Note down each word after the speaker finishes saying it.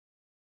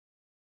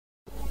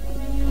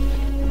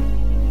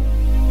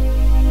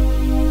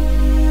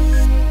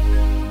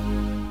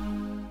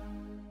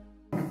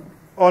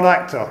On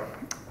ACTA,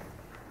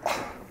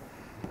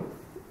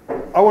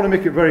 I want to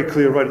make it very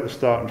clear right at the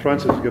start, and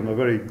Francis has given a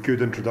very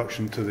good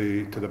introduction to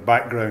the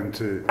background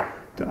to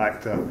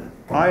ACTA.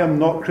 I am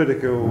not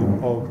critical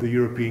of the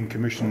European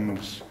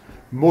Commission's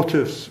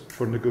motives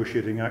for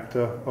negotiating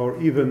ACTA, or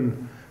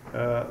even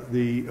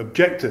the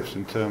objectives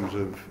in terms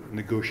of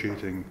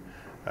negotiating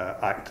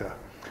ACTA.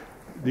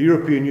 The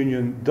European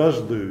Union does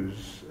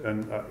lose,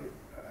 and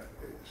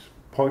it's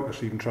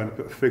pointless even trying to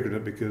put a figure in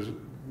it because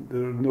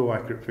there are no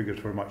accurate figures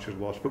for how much is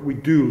lost, but we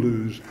do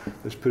lose,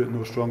 let's put it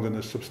no stronger than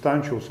this,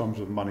 substantial sums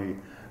of money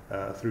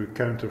through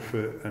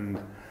counterfeit and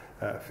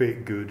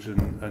fake goods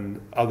and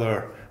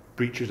other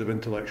breaches of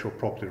intellectual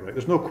property right.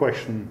 There's no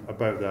question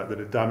about that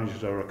it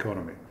damages our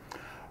economy.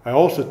 I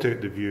also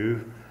take the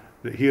view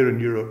that here in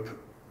Europe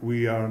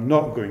we are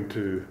not going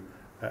to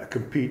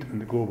compete in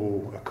the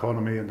global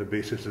economy on the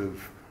basis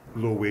of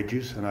low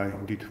wages, and I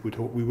indeed would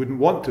hope we wouldn't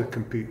want to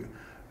compete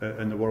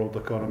in the world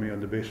economy on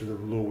the basis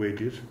of low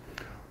wages.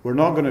 We're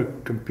not going to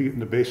compete on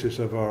the basis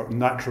of our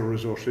natural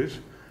resources,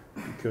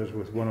 because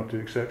with one or two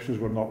exceptions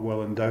we're not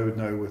well endowed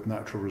now with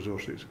natural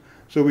resources.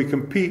 So we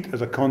compete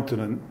as a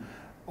continent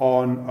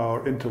on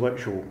our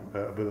intellectual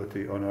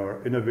ability, on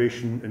our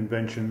innovation,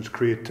 inventions,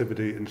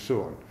 creativity and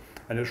so on.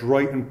 And it's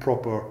right and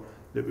proper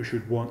that we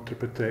should want to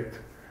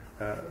protect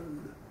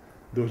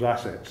those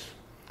assets.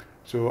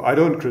 So I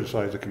don't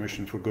criticise the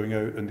Commission for going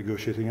out and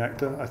negotiating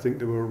ACTA. I think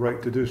they were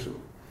right to do so.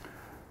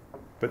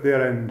 But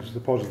there ends the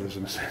positives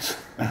in a sense.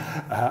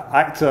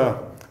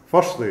 ACTA,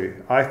 firstly,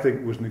 I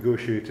think was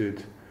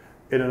negotiated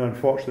in an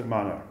unfortunate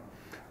manner.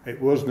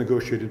 It was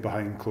negotiated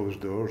behind closed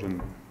doors,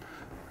 and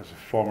as a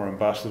former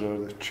ambassador,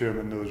 the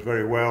chairman knows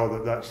very well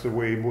that that's the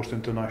way most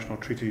international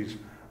treaties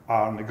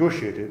are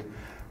negotiated.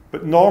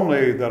 But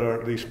normally there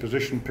are these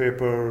position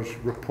papers,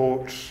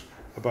 reports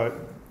about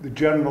the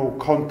general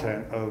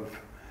content of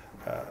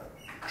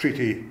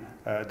treaty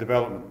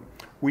development.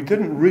 We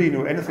didn't really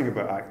know anything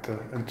about ACTA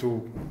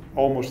until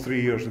almost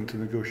 3 years into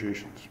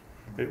negotiations.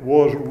 It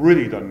was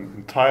really done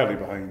entirely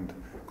behind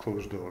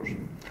closed doors.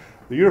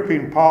 The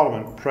European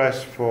Parliament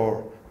pressed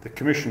for the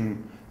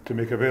Commission to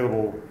make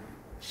available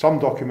some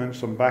documents,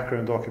 some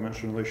background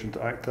documents in relation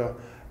to ACTA,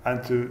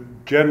 and to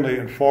generally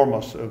inform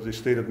us of the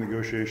state of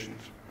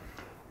negotiations.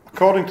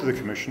 According to the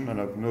Commission, and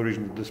I have no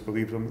reason to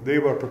disbelieve them, they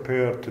were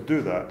prepared to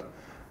do that,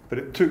 but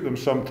it took them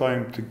some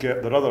time to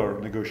get their other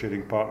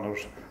negotiating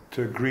partners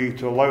to agree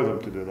to allow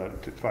them to do that.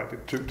 In fact,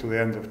 it took to the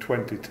end of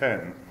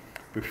 2010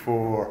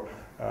 before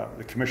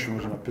the Commission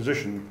was in a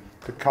position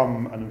to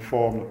come and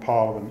inform the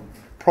Parliament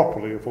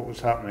properly of what was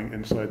happening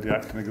inside the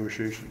ACTA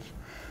negotiations.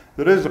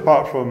 There is,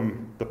 apart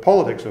from the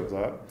politics of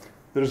that,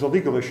 there is a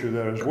legal issue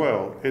there as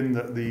well, in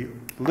that the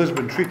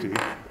Lisbon Treaty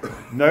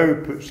now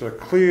puts a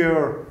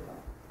clear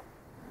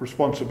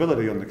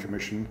responsibility on the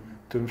Commission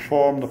to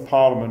inform the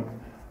Parliament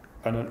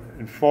on an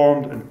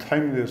informed and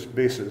timely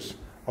basis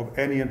of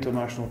any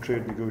international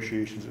trade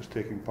negotiations it's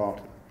taking part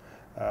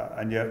in.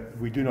 And yet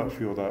we do not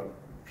feel that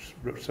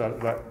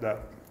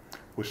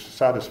was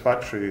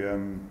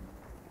satisfactorily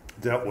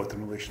dealt with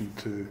in relation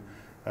to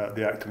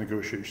the ACTA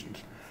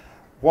negotiations.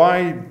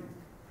 Why,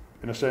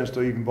 in a sense,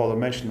 do I even bother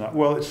mentioning that?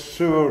 Well, it's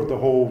soured the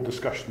whole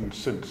discussion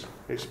since.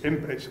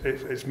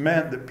 It's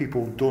meant that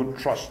people don't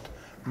trust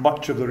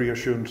much of the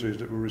reassurances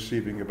that we're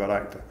receiving about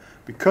ACTA.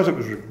 Because it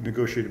was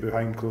negotiated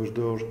behind closed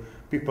doors,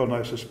 people are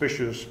now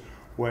suspicious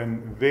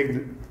when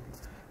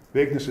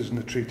vaguenesses in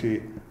the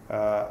treaty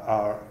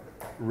are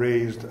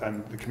raised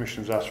and the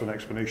Commission has asked for an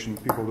explanation.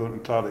 People don't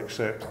entirely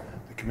accept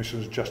the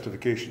Commission's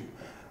justification.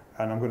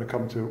 And I'm going to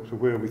come to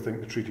where we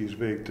think the treaty is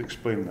vague to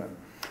explain that.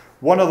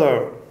 One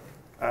other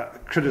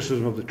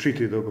criticism of the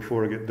treaty, though,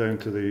 before I get down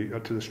to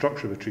the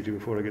structure of the treaty,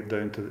 before I get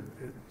down to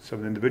some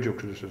of the individual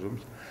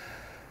criticisms,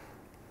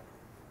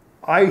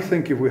 I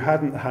think if we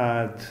hadn't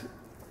had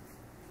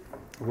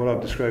what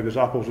I've described as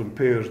apples and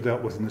pears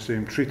dealt with in the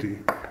same treaty,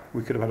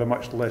 we could have had a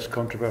much less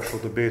controversial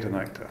debate on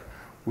ACTA.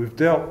 We've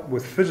dealt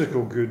with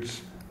physical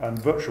goods and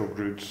virtual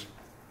goods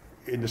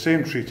in the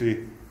same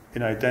treaty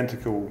in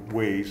identical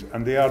ways,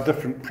 and they are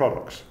different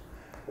products.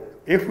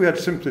 If we had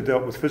simply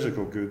dealt with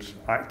physical goods,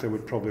 ACTA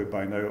would probably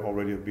by now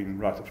already have been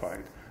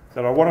ratified.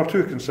 There are one or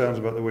two concerns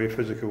about the way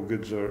physical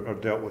goods are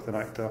dealt with in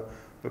ACTA,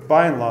 but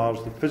by and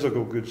large the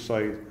physical goods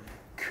side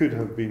could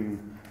have been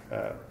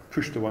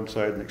pushed to one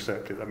side and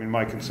accepted. I mean,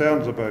 my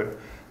concerns about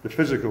the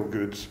physical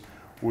goods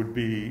would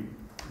be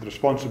the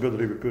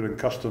responsibility we put on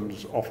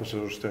customs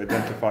officers to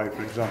identify,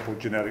 for example,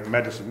 generic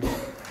medicines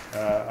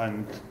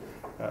and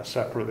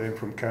separate them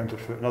from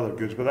counterfeit and other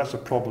goods, but that's a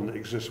problem that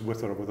exists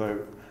with or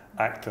without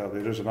ACTA.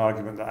 There is an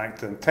argument that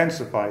ACTA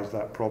intensifies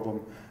that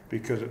problem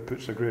because it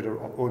puts a greater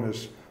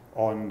onus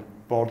on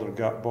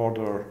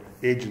border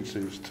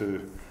agencies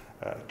to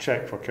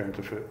check for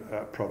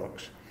counterfeit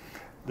products.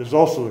 There's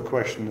also the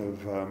question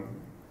of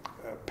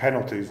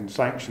penalties and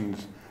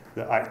sanctions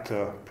that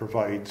ACTA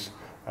provides,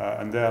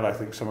 and there I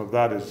think some of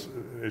that is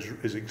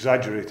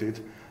exaggerated.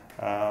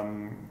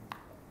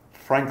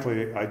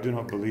 Frankly, I do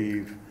not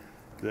believe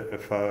that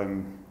if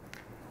a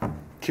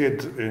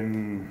kid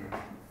in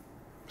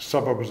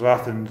suburbs of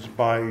Athens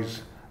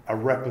buys a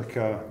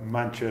replica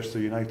Manchester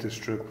United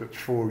strip at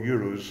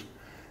 €4,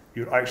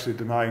 you're actually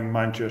denying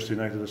Manchester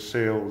United a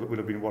sale that would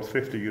have been worth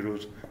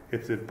 €50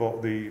 if they'd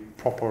bought the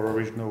proper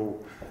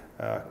original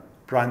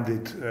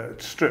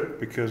branded strip,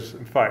 because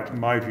in fact, in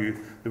my view,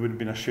 there wouldn't have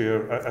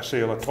been a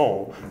sale at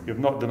all. You've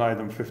not denied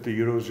them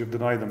 €50, you've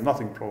denied them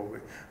nothing probably.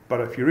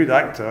 But if you read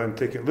ACTA and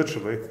take it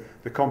literally,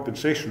 the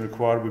compensation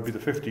required would be the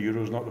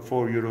 €50, not the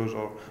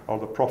 €4 or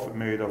the profit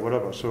made or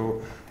whatever.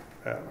 So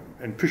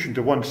in pushing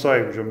to one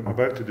side, which I'm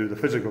about to do, the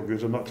physical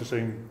goods, I'm not just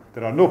saying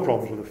there are no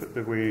problems with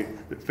the way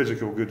that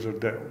physical goods are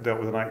dealt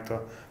with in ACTA,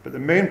 but the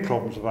main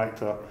problems of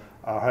ACTA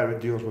are how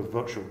it deals with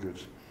virtual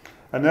goods.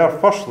 And there,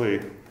 firstly,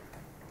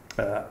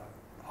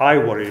 I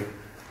worry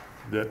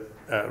that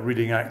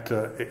reading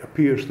ACTA, it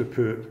appears to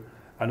put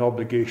an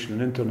obligation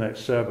on internet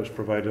service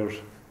providers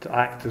to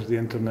act as the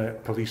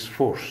internet police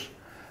force.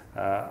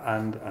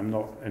 And I'm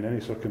not in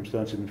any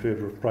circumstances in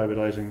favour of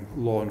privatising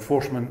law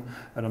enforcement,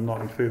 and I'm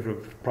not in favour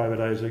of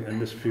privatising in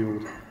this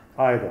field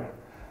either.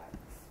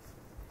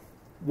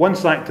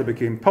 Once ACTA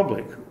became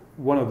public,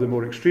 one of the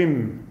more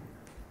extreme,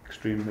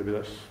 maybe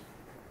that's,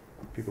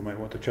 people might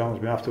want to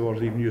challenge me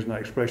afterwards, even using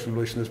that expression in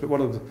relation to this, but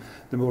one of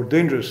the more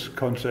dangerous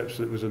concepts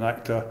that was in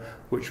ACTA,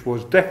 which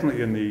was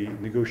definitely in the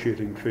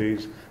negotiating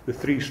phase, the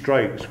 3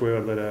 strikes,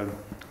 where that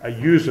a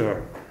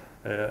user,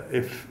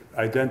 if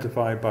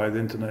identified by the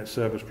internet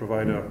service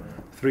provider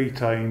 3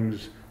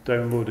 times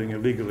downloading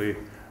illegally,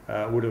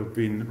 would have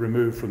been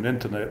removed from the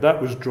internet.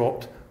 That was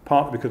dropped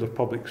partly because of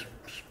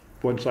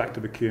once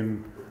ACTA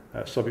became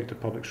subject to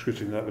public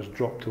scrutiny, that was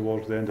dropped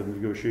towards the end of the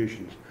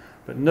negotiations.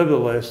 But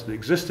nevertheless, the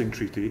existing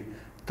treaty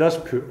does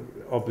put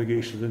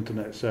obligations on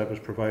internet service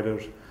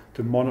providers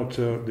to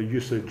monitor the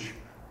usage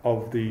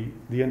of the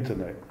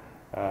internet.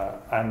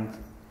 And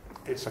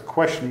it's a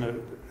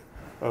question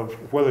of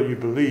whether you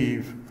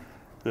believe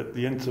that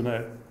the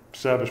internet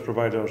service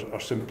providers are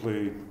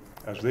simply,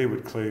 as they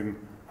would claim,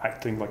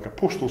 acting like a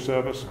postal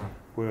service,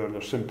 where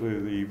they're simply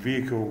the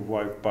vehicle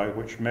by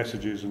which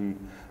messages and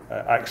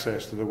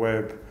access to the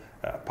web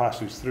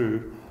passes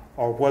through,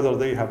 or whether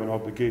they have an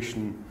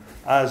obligation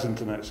as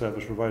internet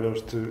service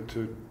providers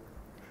to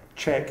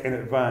check in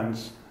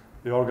advance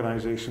the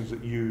organisations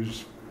that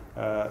use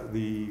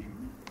the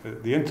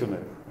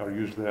internet, or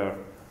use their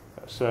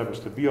service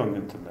to be on the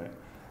internet.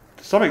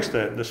 To some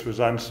extent, this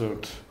was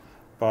answered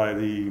by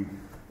the,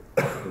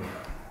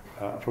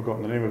 I've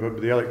forgotten the name of it,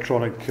 but the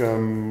electronic,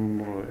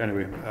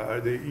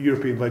 the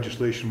European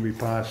legislation we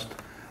passed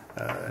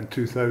in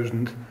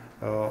 2000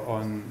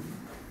 on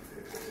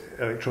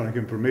electronic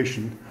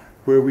information,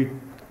 where we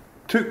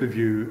took the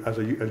view, as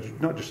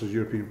not just as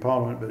European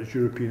Parliament, but as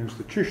European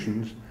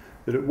institutions,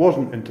 that it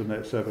wasn't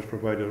internet service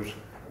providers'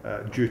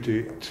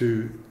 duty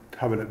to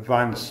have an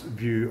advanced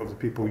view of the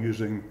people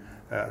using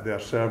their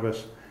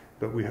service,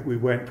 but we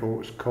went for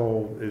what's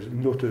called is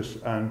notice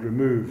and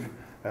remove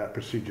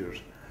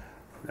procedures.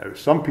 Now,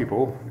 some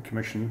people, the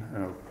Commission,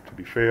 to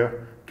be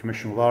fair, the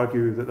Commission will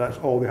argue that that's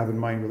all they have in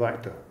mind with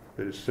ACTA,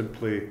 that it's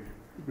simply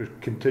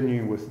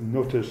continuing with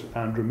notice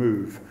and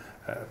remove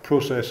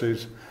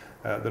processes.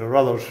 There are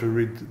others who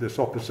read this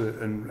opposite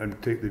and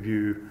take the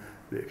view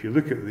that if you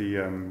look at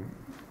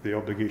the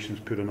obligations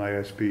put on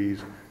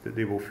ISPs, that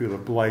they will feel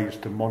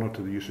obliged to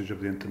monitor the usage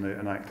of the internet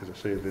and act, as I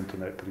say, as the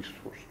internet police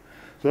force.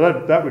 So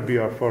that would be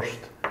our first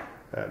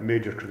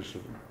major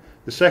criticism.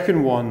 The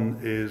second one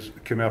is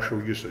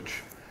commercial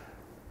usage.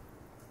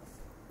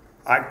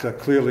 ACTA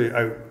clearly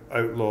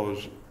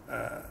outlaws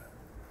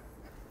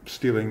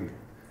stealing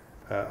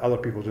other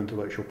people's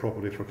intellectual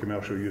property for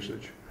commercial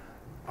usage.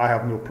 I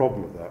have no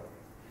problem with that.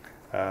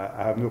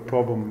 I have no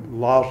problem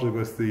largely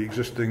with the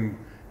existing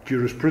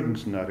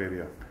jurisprudence in that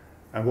area.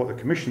 And what the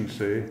Commission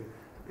say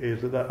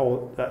is that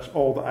that's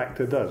all that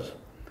ACTA does.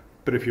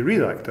 But if you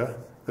read ACTA,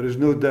 there is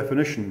no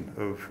definition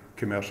of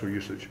commercial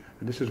usage.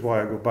 And this is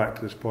why I go back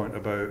to this point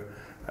about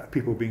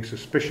people being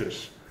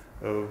suspicious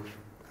of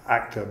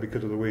ACTA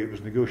because of the way it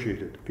was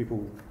negotiated.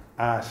 People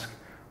ask,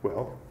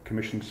 well,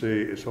 Commission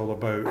say it's all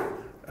about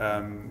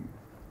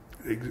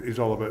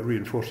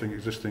reinforcing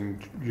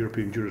existing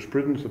European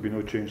jurisprudence. There'll be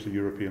no change to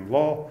European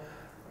law.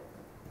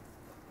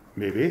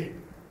 Maybe,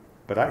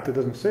 but ACTA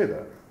doesn't say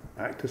that.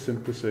 ACTA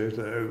simply says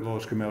that it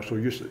outlaws commercial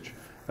usage.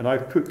 And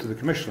I've put to the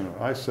Commissioner,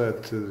 I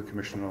said to the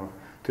Commissioner,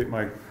 take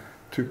my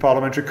 2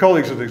 parliamentary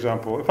colleagues as an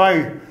example,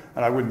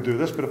 and I wouldn't do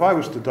this, but if I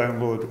was to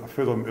download a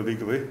film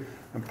illegally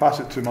and pass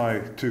it to my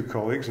 2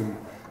 colleagues, and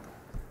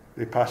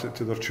they pass it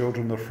to their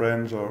children, their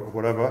friends, or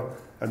whatever,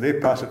 and they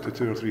pass it to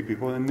 2 or 3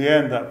 people, and in the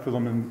end that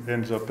film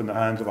ends up in the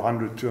hands of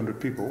 100, 200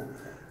 people,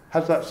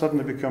 has that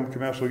suddenly become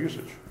commercial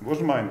usage? It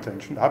wasn't my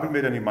intention. I haven't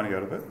made any money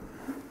out of it.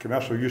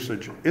 Commercial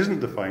usage isn't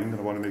defined, and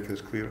I want to make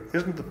this clear,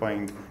 isn't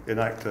defined in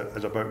ACTA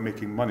as about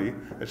making money.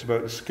 It's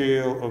about the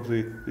scale of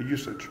the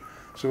usage.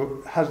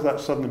 So has that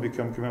suddenly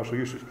become commercial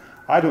usage?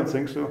 I don't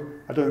think so.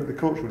 I don't think the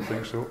courts would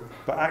think so.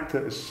 But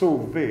ACTA is so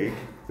vague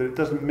that it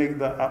doesn't make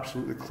that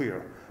absolutely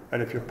clear.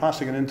 And if you're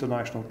passing an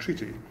international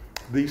treaty,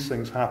 these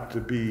things have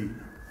to be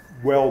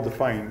well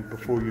defined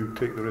before you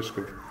take the risk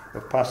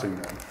of passing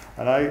them.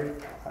 And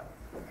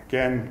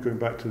Again, going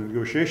back to the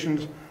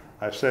negotiations,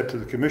 I've said to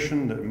the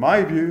Commission that in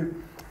my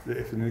view, that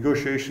if the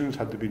negotiations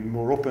had to be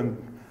more open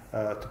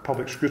to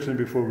public scrutiny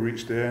before we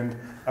reached the end,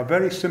 a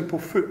very simple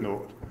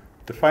footnote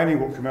defining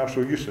what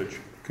commercial usage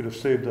could have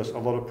saved us a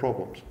lot of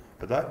problems.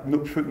 But that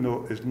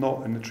footnote is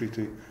not in the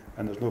treaty,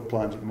 and there's no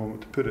plans at the moment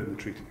to put it in the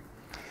treaty.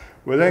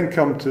 We then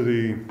come to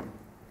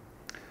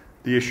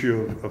the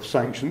issue of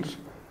sanctions,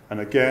 and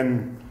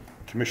again,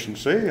 Commission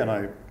say, and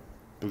I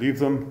believe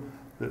them,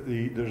 that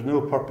there's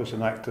no purpose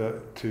in ACTA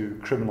to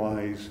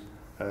criminalise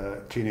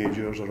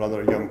teenagers or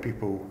other young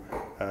people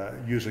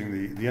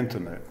using the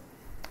internet.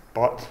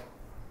 But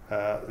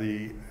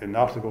in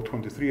Article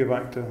 23 of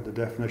ACTA, the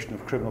definition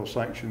of criminal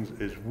sanctions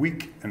is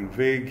weak and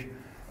vague,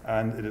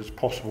 and it is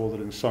possible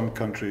that in some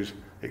countries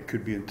it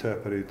could be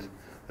interpreted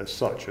as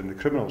such. And the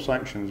criminal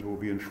sanctions will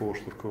be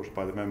enforced, of course,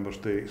 by the Member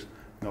States,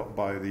 not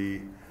by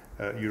the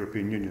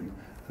European Union.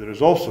 There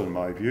is also, in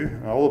my view,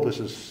 and all of this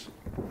is,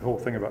 the whole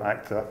thing about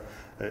ACTA,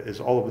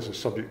 all of this is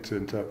subject to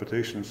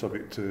interpretation and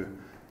subject to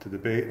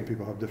debate, and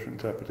people have different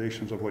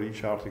interpretations of what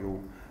each article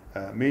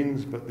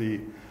means, but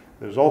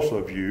there's also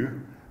a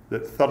view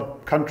that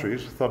third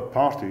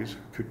parties,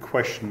 could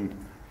question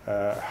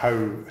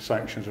how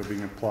sanctions are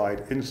being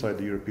applied inside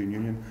the European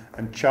Union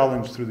and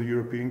challenge through the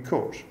European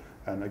courts,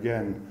 and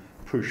again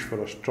push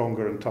for a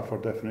stronger and tougher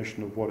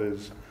definition of what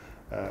is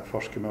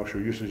first commercial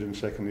usage, and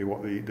secondly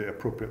what the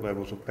appropriate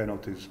levels of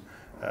penalties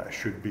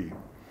should be.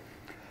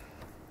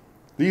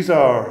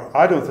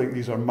 I don't think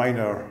these are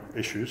minor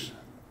issues.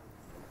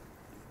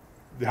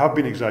 They have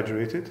been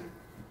exaggerated.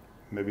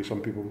 Maybe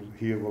some people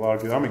here will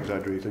argue I'm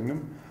exaggerating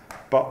them,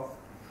 but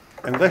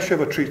unless you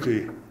have a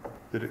treaty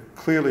that it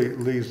clearly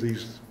lays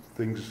these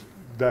things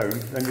down,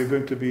 then you're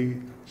going to be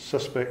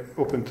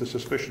open to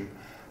suspicion.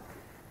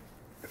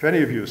 If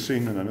any of you have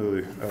seen, and I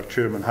know our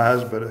chairman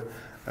has, but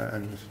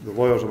and the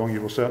lawyers among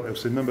you will certainly have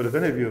seen them, but if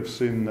any of you have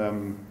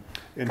seen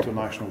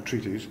international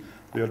treaties,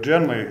 they are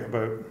generally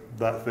about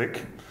that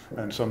thick,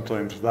 and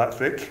sometimes that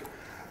thick.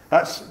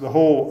 That's the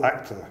whole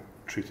ACTA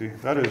treaty.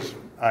 That is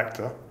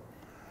ACTA.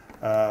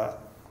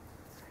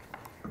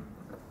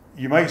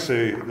 You might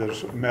say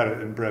there's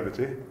merit in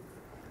brevity,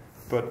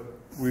 but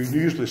we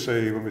usually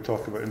say when we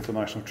talk about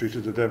international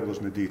treaties, the devil is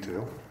in the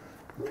detail.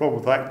 The problem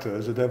with ACTA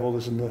is the devil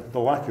is in the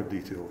lack of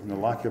detail, and the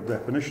lack of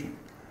definition.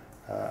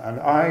 And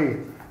I,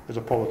 as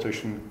a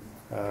politician,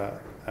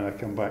 and I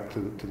come back to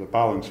the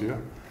balance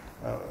here,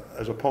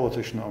 as a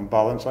politician on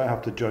balance, I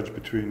have to judge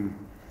between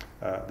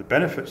the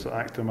benefits that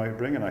ACTA might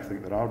bring, and I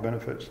think there are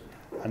benefits,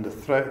 and the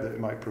threat that it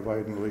might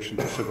provide in relation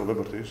to civil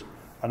liberties.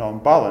 And on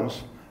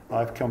balance,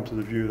 I've come to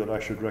the view that I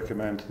should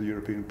recommend to the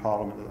European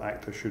Parliament that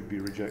ACTA should be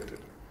rejected.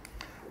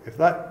 If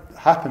that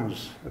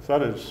happens, if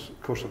that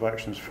course of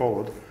action is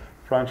followed,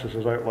 Francis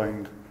has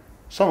outlined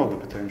some of the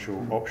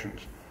potential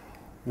options.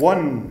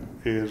 One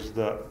is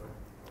that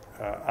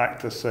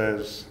ACTA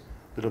says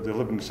that of the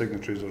 11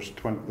 signatories, there's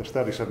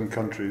 37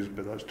 countries,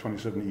 but that's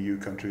 27 EU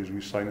countries,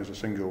 we sign as a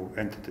single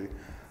entity.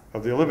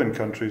 Of the 11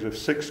 countries, if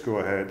 6 go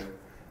ahead,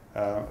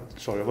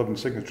 11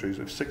 signatories,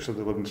 if 6 of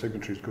the 11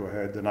 signatories go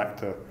ahead, then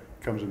ACTA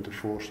comes into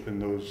force in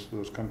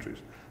those countries.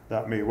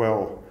 That may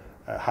well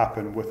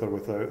happen with or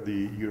without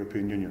the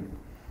European Union.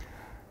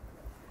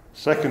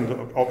 Second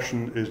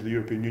option is the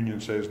European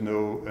Union says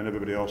no, and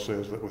everybody else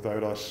says that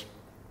without us,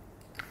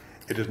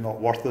 it is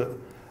not worth it.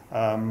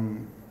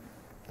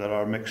 There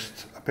are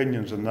mixed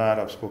opinions on that.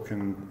 I've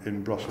spoken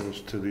in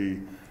Brussels to the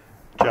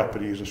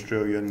Japanese,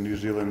 Australian, New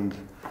Zealand,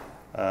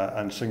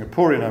 and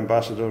Singaporean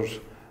ambassadors,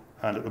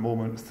 and at the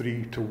moment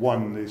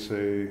 3-1 they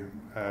say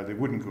they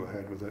wouldn't go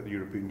ahead without the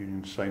European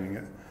Union signing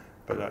it,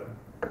 but that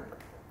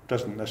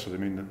doesn't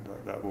necessarily mean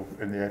that will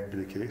in the end be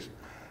the case.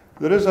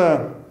 There is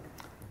a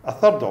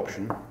third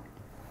option,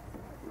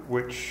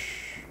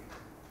 which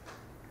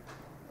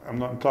I'm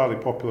not entirely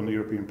popular in the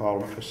European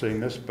Parliament for saying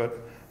this, but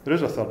there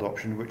is a third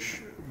option,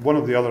 which one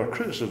of the other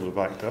criticisms of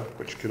ACTA,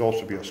 which could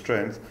also be a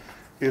strength,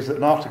 is that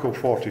in Article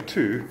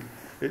 42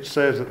 it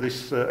says that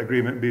this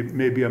agreement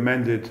may be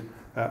amended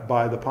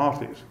by the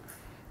parties.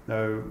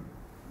 Now,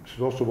 this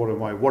is also one of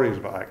my worries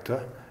about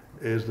ACTA,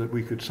 is that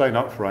we could sign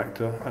up for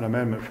ACTA and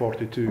Amendment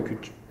 42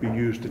 could be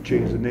used to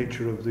change the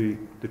nature of the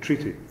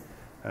treaty,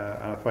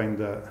 and I find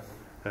that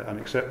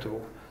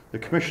unacceptable. The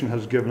Commission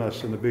has given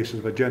us, on the basis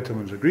of a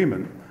gentleman's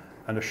agreement,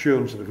 an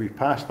assurance that if we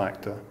passed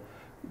ACTA,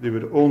 they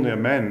would only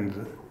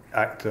amend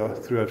ACTA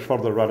through a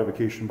further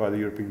ratification by the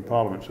European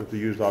Parliament. So if they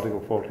used Article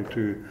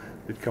 42,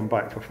 they'd come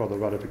back for further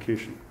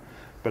ratification.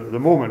 But at the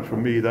moment, for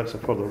me, that's a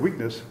further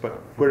weakness, but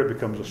where it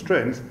becomes a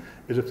strength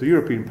is if the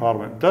European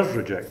Parliament does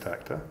reject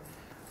ACTA,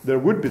 there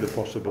would be the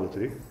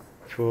possibility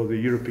for the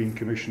European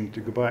Commission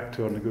to go back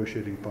to our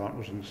negotiating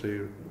partners and say,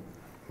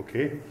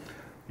 okay,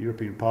 the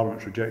European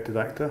Parliament's rejected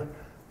ACTA,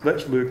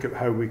 let's look at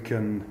how we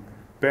can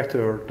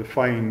better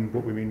define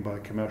what we mean by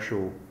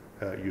commercial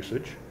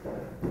usage.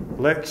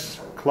 Let's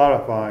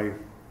clarify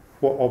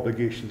what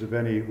obligations, if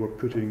any, we're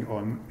putting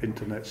on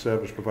internet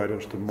service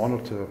providers to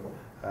monitor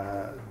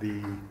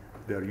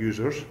their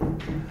users.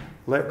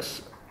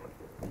 Let's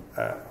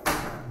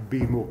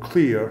be more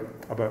clear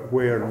about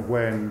where and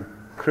when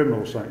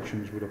criminal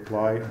sanctions would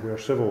apply, where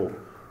civil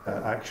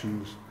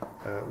actions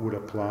would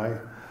apply.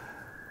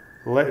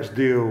 Let's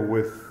deal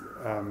with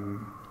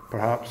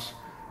perhaps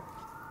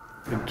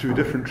in two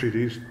different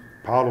treaties,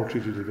 parallel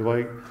treaties if you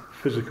like,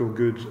 physical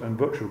goods and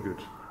virtual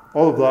goods.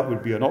 All of that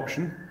would be an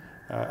option.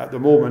 At the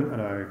moment,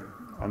 and I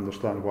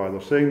understand why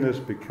they're saying this,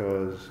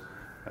 because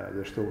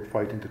they're still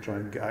fighting to try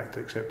and get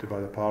ACTA accepted by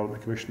the Parliament.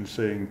 The Commission is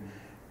saying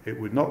it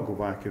would not go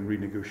back and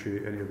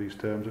renegotiate any of these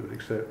terms, it would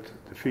accept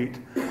defeat.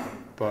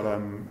 But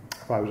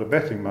if I was a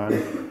betting man,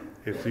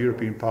 if the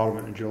European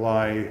Parliament in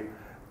July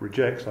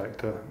rejects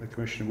ACTA, the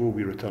Commission will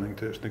be returning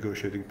to its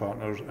negotiating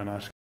partners and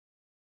asking